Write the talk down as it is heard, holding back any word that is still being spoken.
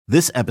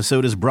This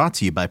episode is brought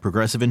to you by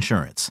Progressive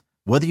Insurance.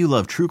 Whether you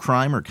love true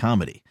crime or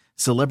comedy,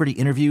 celebrity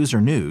interviews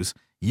or news,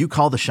 you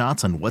call the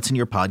shots on what's in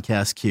your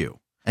podcast queue.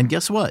 And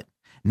guess what?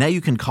 Now you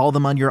can call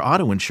them on your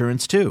auto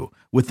insurance too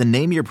with the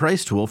Name Your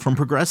Price tool from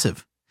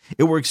Progressive.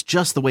 It works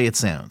just the way it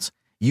sounds.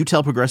 You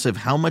tell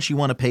Progressive how much you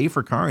want to pay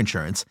for car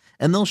insurance,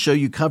 and they'll show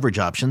you coverage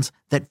options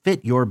that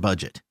fit your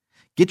budget.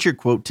 Get your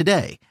quote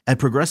today at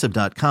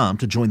Progressive.com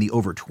to join the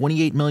over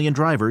 28 million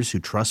drivers who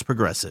trust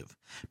Progressive.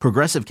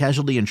 Progressive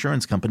Casualty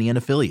Insurance Company and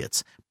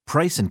Affiliates.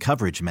 Price and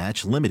coverage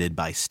match limited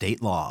by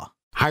state law.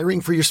 Hiring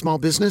for your small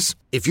business?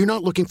 If you're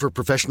not looking for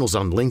professionals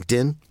on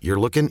LinkedIn, you're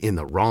looking in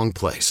the wrong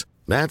place.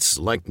 That's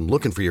like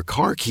looking for your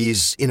car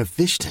keys in a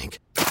fish tank.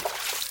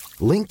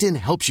 LinkedIn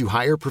helps you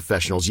hire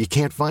professionals you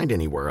can't find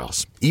anywhere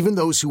else, even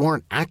those who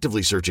aren't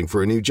actively searching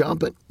for a new job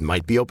but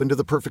might be open to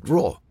the perfect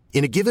role.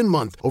 In a given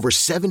month, over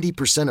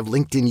 70% of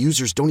LinkedIn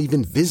users don't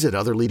even visit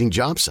other leading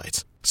job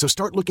sites. So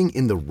start looking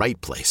in the right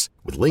place.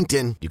 With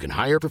LinkedIn, you can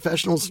hire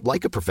professionals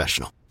like a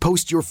professional.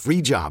 Post your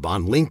free job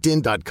on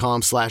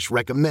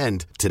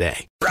linkedin.com/recommend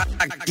today.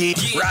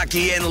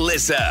 Rocky and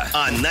Lissa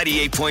on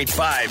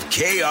 98.5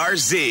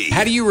 KRZ.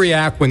 How do you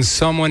react when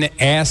someone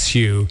asks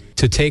you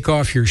to take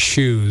off your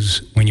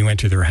shoes when you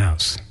enter their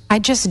house? I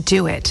just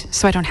do it,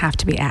 so I don't have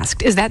to be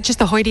asked. Is that just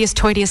the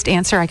hoitiest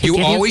answer I could give you?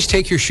 You always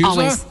take your shoes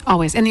off?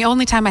 Always. And the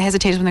only time I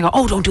hesitate is when they go,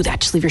 oh, don't do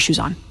that, just leave your shoes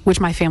on, which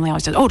my family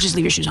always does. Oh, just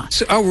leave your shoes on.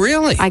 So, oh,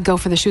 really? I go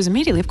for the shoes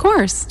immediately, of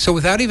course. So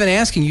without even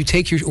asking, you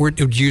take your, or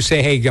do you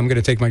say, hey, I'm going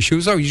to take my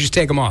shoes off, or you just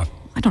take them off?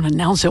 I don't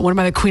announce it. What am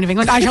I, the Queen of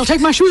England? I shall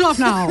take my shoes off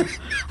now.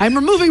 I'm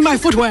removing my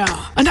footwear.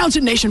 Announce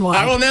it nationwide.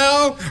 I will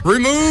now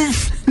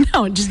remove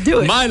No, just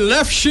do it. my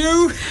left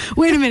shoe.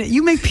 Wait a minute.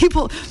 You make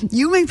people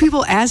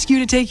ask you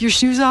to take your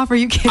shoes off? Are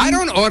you kidding? I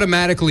don't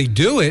automatically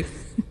do it.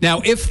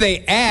 Now, if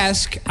they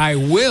ask, I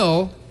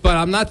will, but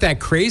I'm not that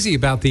crazy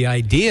about the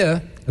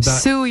idea.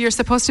 Sue, you're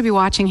supposed to be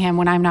watching him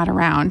when I'm not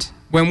around.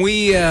 When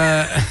we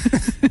have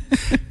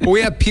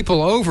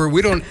people over,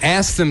 we don't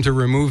ask them to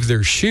remove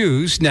their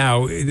shoes.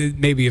 Now,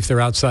 maybe if they're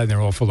outside and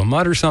they're all full of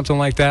mud or something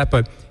like that,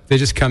 but they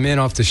just come in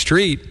off the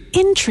street.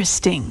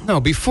 Interesting.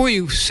 No, before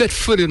you set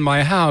foot in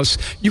my house,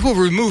 you will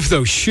remove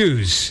those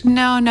shoes.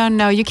 No.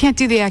 You can't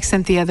do the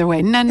accent the other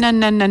way.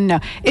 No.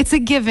 It's a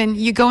given.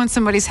 You go in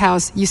somebody's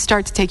house, you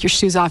start to take your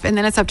shoes off, and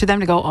then it's up to them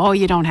to go, oh,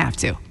 you don't have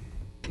to.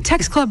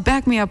 Text Club,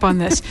 back me up on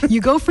this. You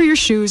go for your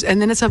shoes,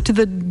 and then it's up to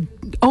the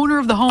owner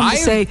of the home to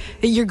say,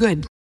 hey, you're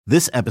good.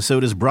 This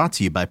episode is brought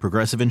to you by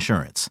Progressive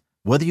Insurance.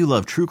 Whether you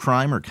love true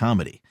crime or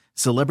comedy,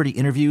 celebrity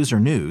interviews or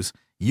news,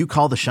 you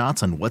call the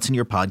shots on what's in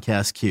your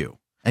podcast queue.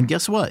 And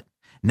guess what?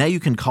 Now you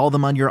can call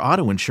them on your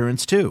auto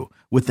insurance too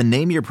with the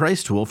Name Your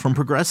Price tool from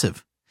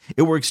Progressive.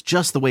 It works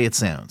just the way it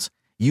sounds.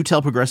 You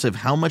tell Progressive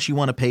how much you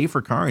want to pay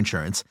for car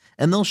insurance,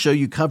 and they'll show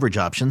you coverage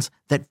options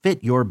that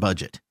fit your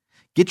budget.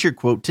 Get your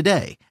quote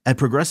today at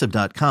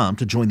Progressive.com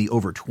to join the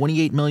over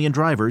 28 million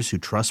drivers who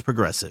trust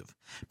Progressive.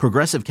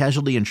 Progressive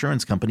Casualty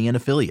Insurance Company and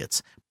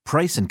Affiliates.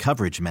 Price and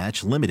coverage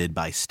match limited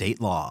by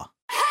state law.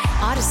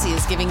 Odyssey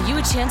is giving you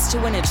a chance to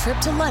win a trip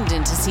to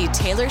London to see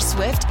Taylor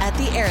Swift at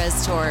the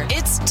Eras Tour.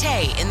 It's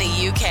Tay in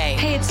the UK.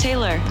 Hey, it's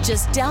Taylor.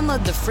 Just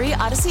download the free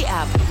Odyssey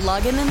app,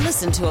 log in and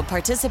listen to a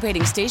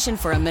participating station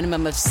for a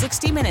minimum of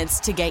 60 minutes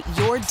to get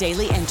your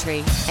daily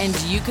entry. And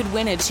you could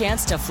win a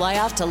chance to fly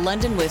off to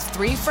London with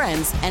 3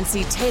 friends and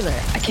see Taylor.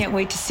 I can't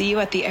wait to see you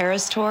at the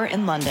Eras Tour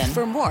in London.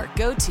 For more,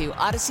 go to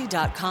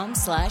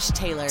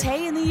odyssey.com/Taylor.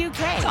 Tay in the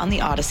UK. It's on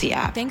the Odyssey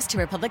app. Thanks to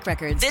Republic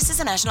Records. This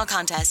is a national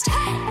contest.